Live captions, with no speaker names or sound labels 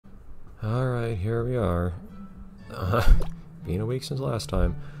Alright, here we are. Been a week since last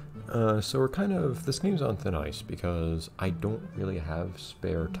time. So we're kind of... This game's on thin ice because I don't really have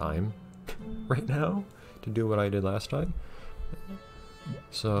spare time right now to do what I did last time.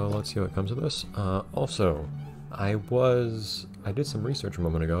 So let's see what comes of this. Also, I did some research a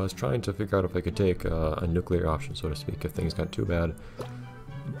moment ago. I was trying to figure out if I could take a nuclear option, so to speak, if things got too bad.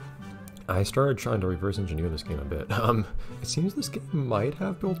 I started trying to reverse engineer this game a bit. It seems this game might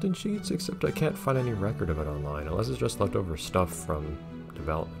have built-in cheats, except I can't find any record of it online, unless it's just leftover stuff from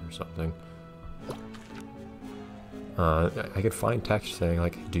development or something. I could find text saying,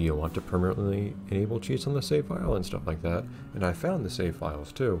 like, do you want to permanently enable cheats on the save file and stuff like that, and I found the save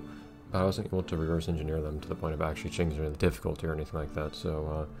files too, but I wasn't able to reverse engineer them to the point of actually changing the difficulty or anything like that,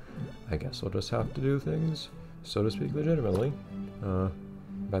 so I guess I'll just have to do things, so to speak, legitimately.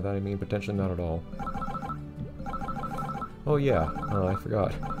 By that I mean potentially not at all. Oh yeah, I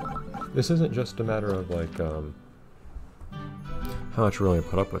forgot. This isn't just a matter of, like, how much we're willing to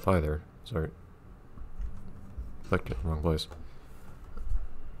put up with either. Sorry. Clicked it in the wrong place.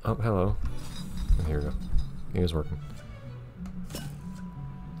 Oh, hello. Oh, here we go. Game is working.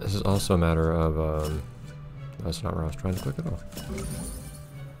 This is also a matter of, that's not where I was trying to click at all.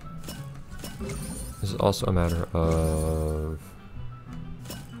 This is also a matter of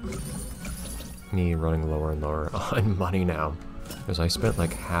me running lower and lower on money now, because I spent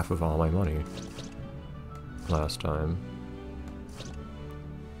like half of all my money last time.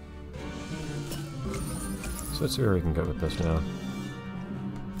 So let's see where we can go with this now.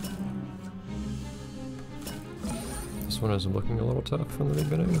 This one is looking a little tough from the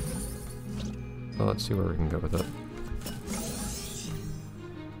beginning. Well, let's see where we can go with it.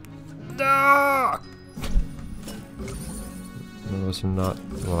 That was not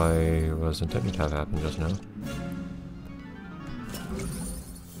what I was intending to have happen just now.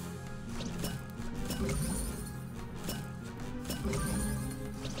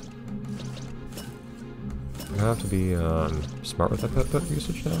 I have to be smart with that pet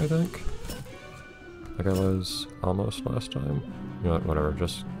usage now, I think. Like I was almost last time. You know what, whatever,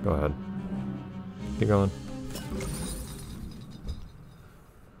 just go ahead. Keep going.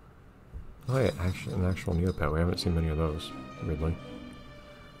 Oh wait, actually, an actual Neopet. We haven't seen many of those, weirdly.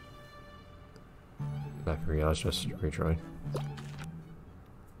 I forget, let's just retry.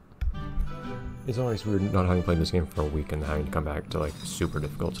 It's always weird not having played this game for a week and having to come back to, like, super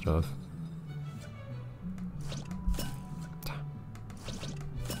difficult stuff.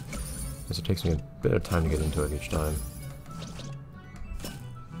 Because it takes me a bit of time to get into it each time.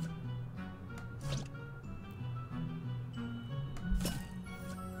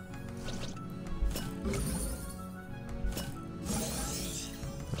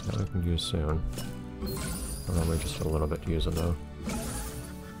 That I can use soon. I'll wait just a little bit to use it though.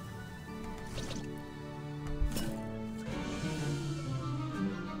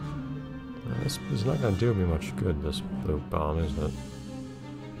 This is not going to do me much good, this blue bomb, is it?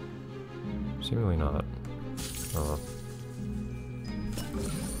 Seemingly not. Oh.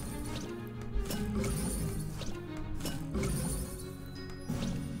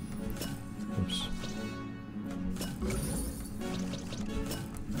 Oops.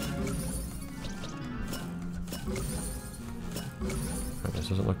 Right, this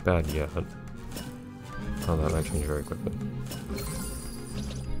doesn't look bad yet. Oh, that might change very quickly.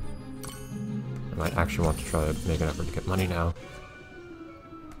 I might actually want to try to make an effort to get money now.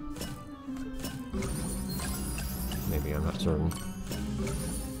 Maybe, I'm not certain.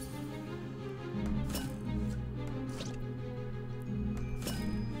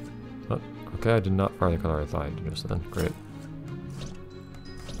 Oh, okay, I did not fire the color I thought I did just then. Great.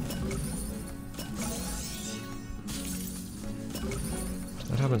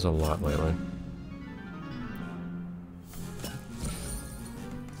 That happens a lot lately.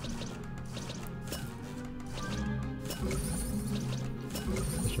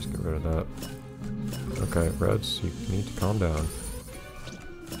 Let's just get rid of that. Okay, Reds, you need to calm down.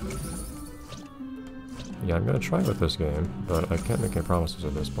 Yeah, I'm gonna try with this game, but I can't make any promises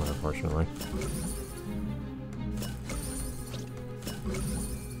at this point, unfortunately.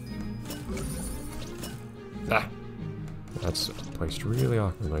 Ah! That's placed really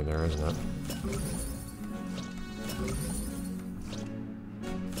awkwardly there, isn't it?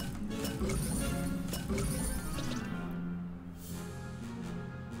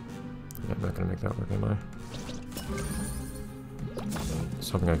 I'm not gonna make that work, am I?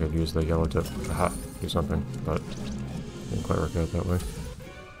 Something I could use the yellow tip to do something, but didn't quite work out that way.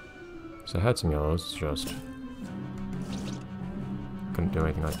 So I had some yellows, just couldn't do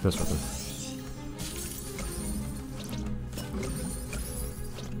anything like this with them.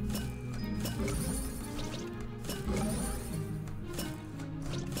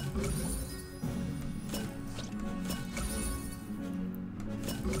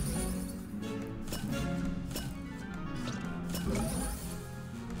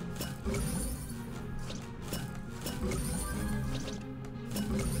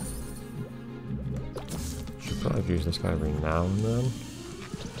 Probably use this guy every now and then.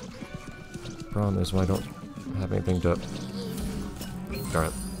 Problem is when I don't have anything to... Darn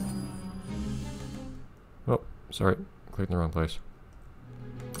it. Oh, sorry. Clicked in the wrong place.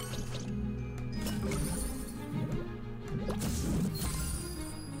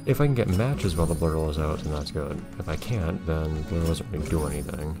 If I can get matches while the blurtle is out, then that's good. If I can't, then blurtle doesn't really do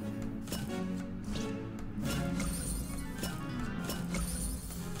anything.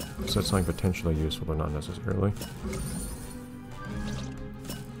 So it's something potentially useful, but not necessarily.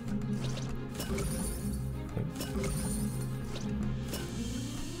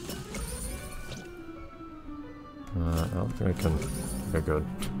 I don't think I can... Okay, good.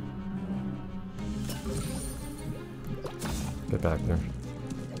 Get back there.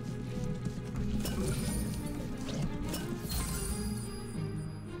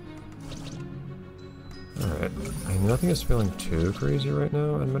 Alright. I mean, nothing is feeling too crazy right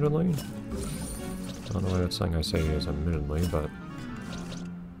now, admittedly. I don't know why that's something I say is admittedly, but...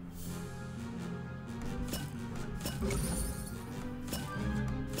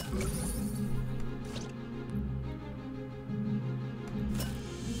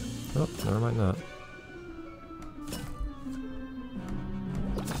 Oh, never mind that.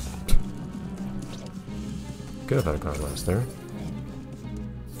 Could have had a card last there.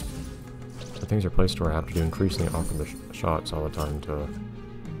 The things are placed where I have to do increasingly awkward shots all the time to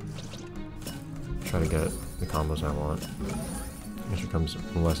try to get the combos I want. It becomes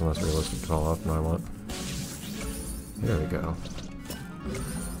less and less realistic to fall off than I want. There we go.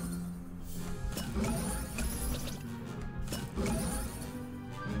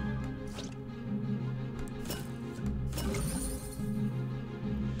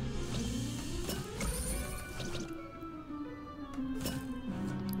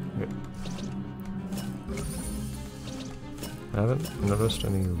 I haven't noticed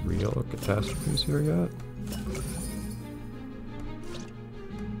any real catastrophes here yet.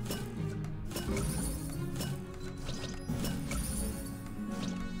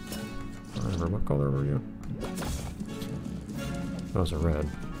 Remember, what color were you? That was a red.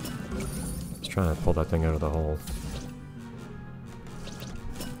 I was trying to pull that thing out of the hole.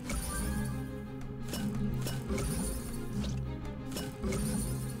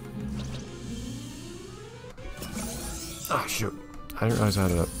 Ah, shoot. I didn't realize I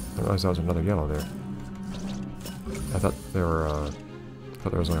had I didn't realize that was another yellow there. I thought there were, I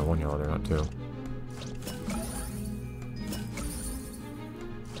thought there was only one yellow there, not two.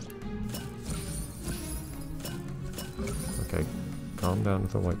 Okay, calm down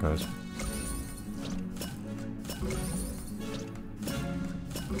with the white guys.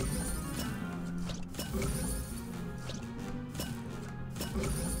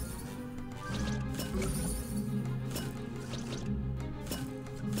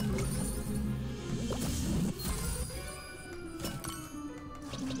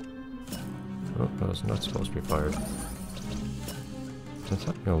 Oh, that was not supposed to be fired. It's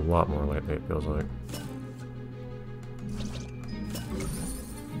happening a lot more lately, it feels like.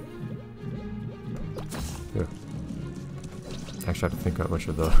 Yeah. Actually, I have to think about which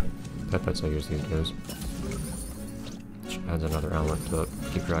of the Neopets I use these days. Which adds another element to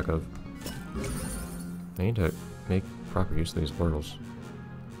keep track of. I need to make proper use of these portals.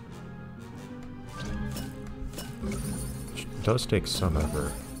 Which does take some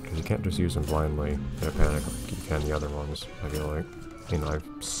effort. You can't just use them blindly in a panic like you can the other ones, I feel like. You know, I've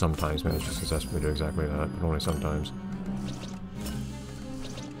sometimes managed to successfully do exactly that, but only sometimes.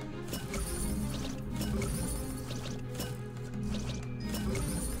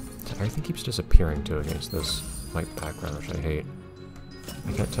 Everything keeps disappearing too against this white background, which I hate.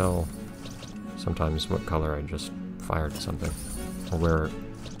 I can't tell sometimes what color I just fired something, or where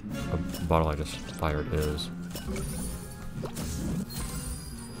a bottle I just fired is.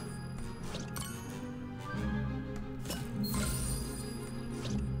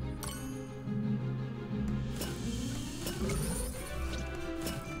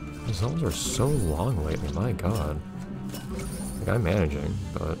 These levels are so long lately, my god. Like, I'm managing,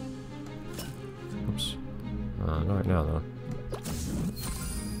 but... Oops. Not right now, though.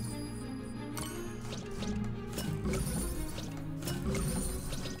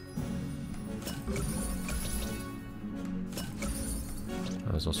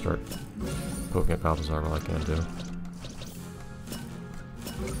 Might as well start poking at Balthazar while I can, too.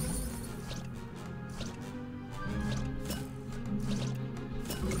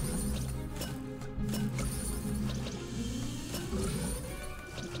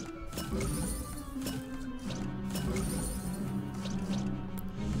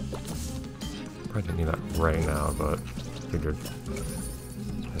 Probably didn't need that right now, but figured.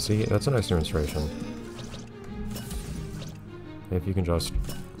 See, that's a nice demonstration. if you can just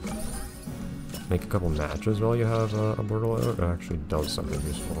make a couple matches while you have a portal out, it actually does something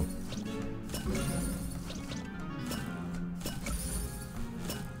useful.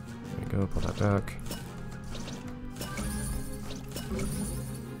 There you go, pull that back.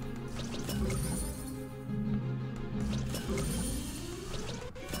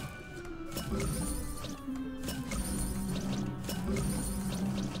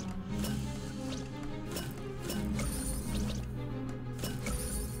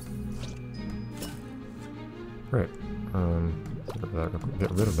 Right,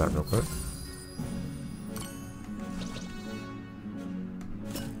 get rid of that real quick.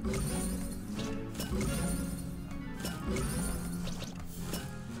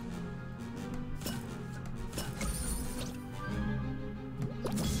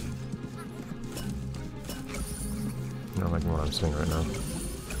 Not liking what I'm seeing right now.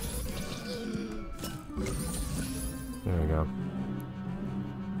 There we go.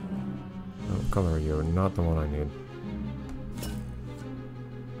 What color are you? Not the one I need.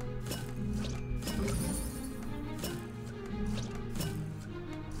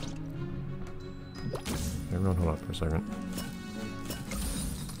 Everyone hold up for a second.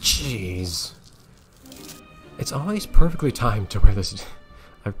 Jeez. It's always perfectly timed to where this...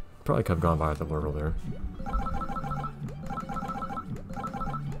 I probably could have gone by the blurble there.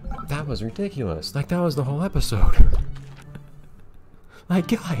 That was ridiculous. Like, that was the whole episode. Like,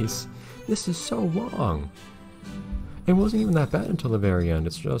 guys, this is so long. It wasn't even that bad until the very end.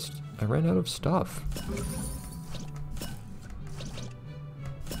 It's just, I ran out of stuff.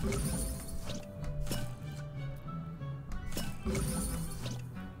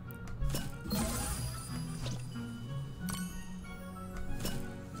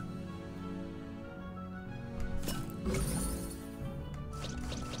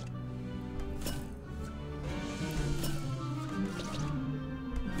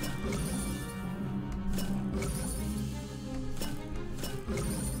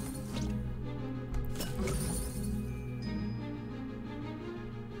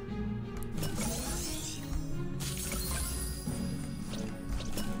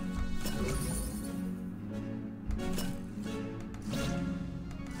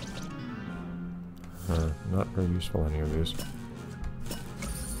 Not very useful, any of these.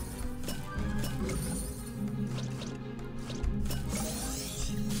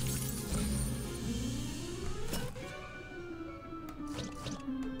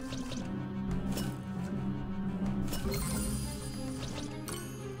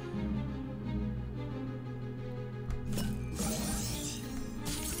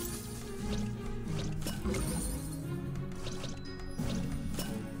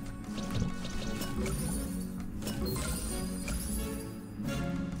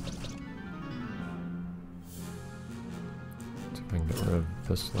 I can get rid of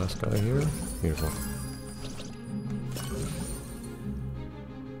this last guy here. Beautiful.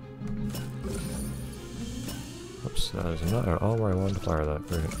 Oops, that is not at all where I wanted to fire that.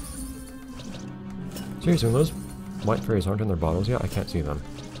 Great. Seriously, when those white fairies aren't in their bottles yet, I can't see them.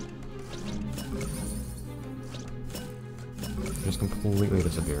 They just completely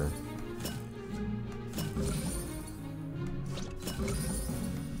disappear.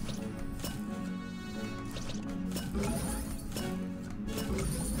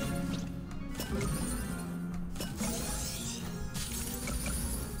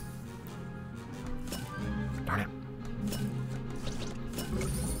 Darn it.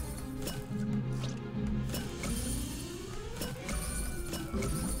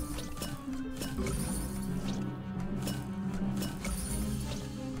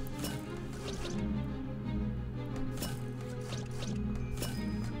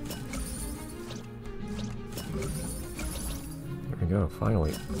 There we go,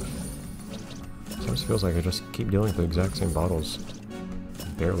 finally. Sometimes it feels like I just keep dealing with the exact same bottles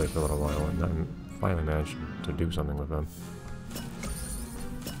barely for a little while, and then finally managed to do something with them.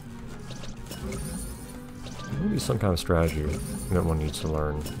 Maybe some kind of strategy that one needs to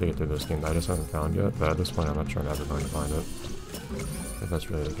learn to get through this game that I just haven't found yet, but at this point I'm not sure I'm ever going to find it. If that's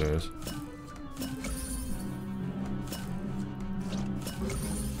really the case.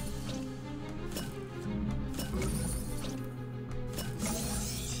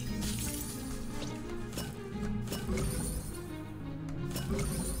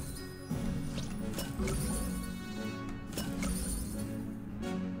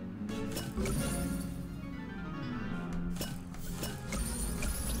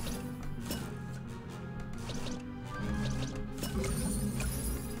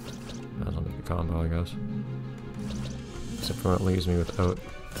 That'll make a combo, I guess. Except for when it leaves me without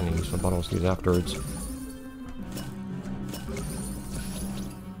any useful bottles to use afterwards.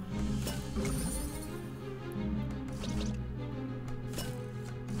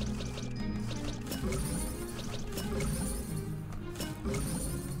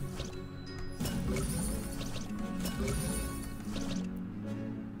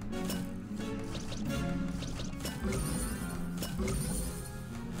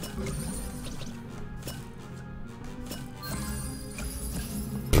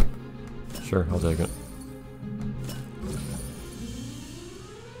 Sure, I'll take it.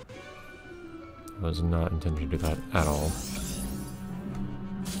 I was not intending to do that at all.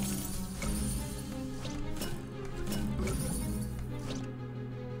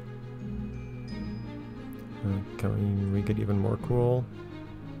 Can we get even more cool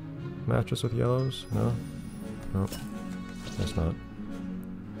matches with yellows? No? No. Guess not.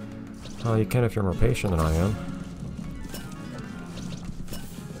 Oh, you can if you're more patient than I am.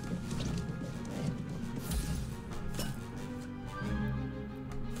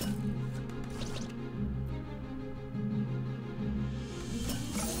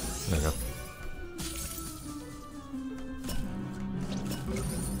 There you go.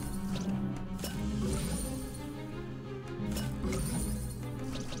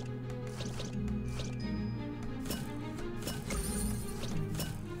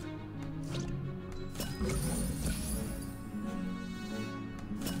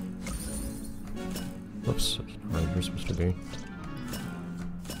 Whoops, that's not where you're supposed to be.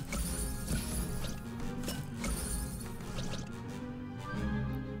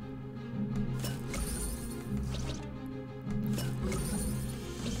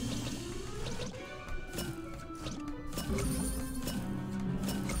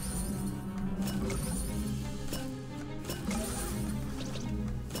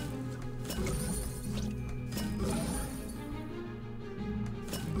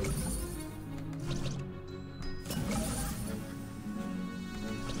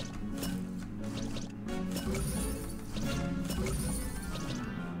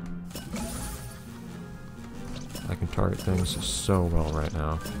 I can target things so well right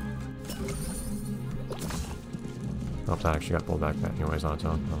now. Oh, that actually got pulled back anyways on its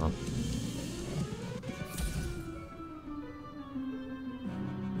own.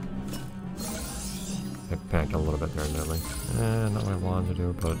 I panicked a little bit there, admittedly. Not what I wanted to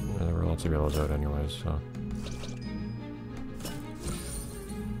do, but there were lots of yellows out anyways, so...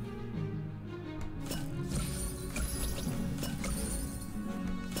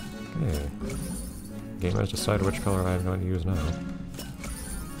 Okay. Game has decided which color I am going to use now.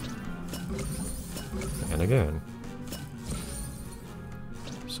 And again.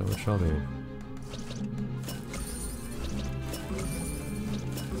 So it shall be.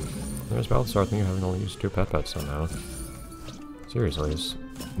 There's Balthasar thinking having only used 2 pets somehow. Seriously,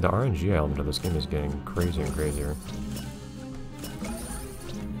 the RNG element of this game is getting crazier and crazier.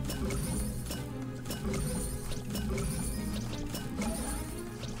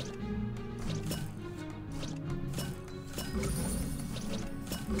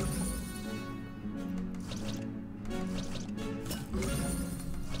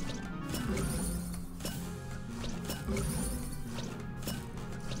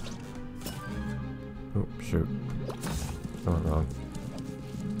 Oh, shoot. Going wrong.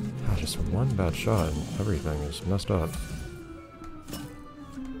 Ah, just one bad shot and everything is messed up.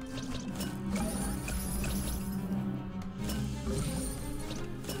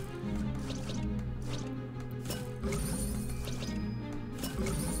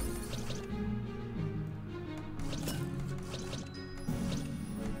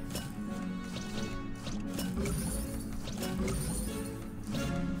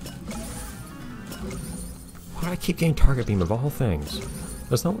 Why do I keep getting target beam of all things?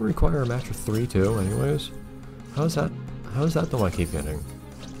 Does that require a match of 3 too, anyways? How is that the one I keep getting?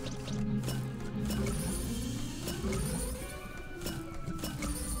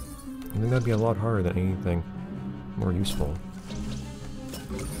 I think that'd be a lot harder than anything more useful.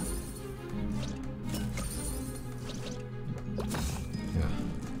 Yeah.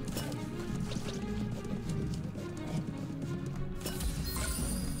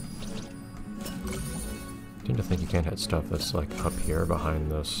 I seem to think you can't hit stuff that's like up here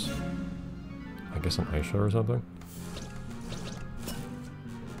behind this, I guess an ice show or something?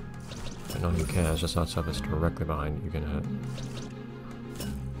 I know you can, it's just not stuff that's directly behind you can hit.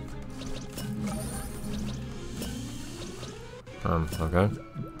 Okay.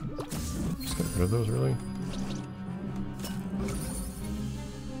 Just get rid of those, really?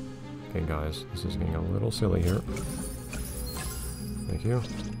 Okay, guys, this is getting a little silly here. Thank you.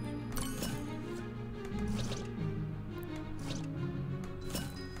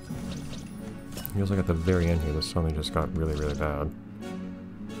 Feels like at the very end here, this something just got really, really bad.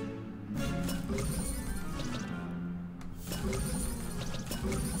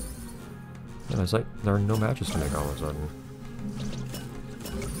 Yeah, it's like there are no matches to make all of a sudden.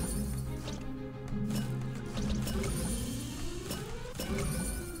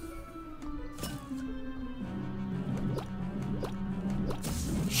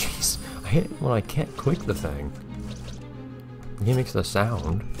 Jeez, I hate it when I can't click the thing. The game makes the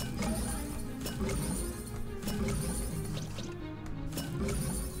sound.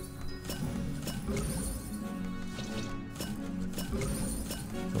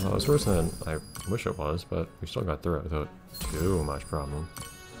 Well, it was worse than I wish it was, but we still got through it without too much problem.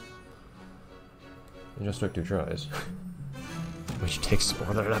 It just took 2 tries. Which takes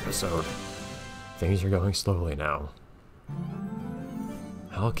more than an episode. Things are going slowly now.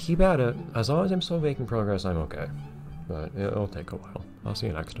 I'll keep at it. As long as I'm still making progress, I'm okay. But it'll take a while. I'll see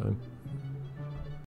you next time.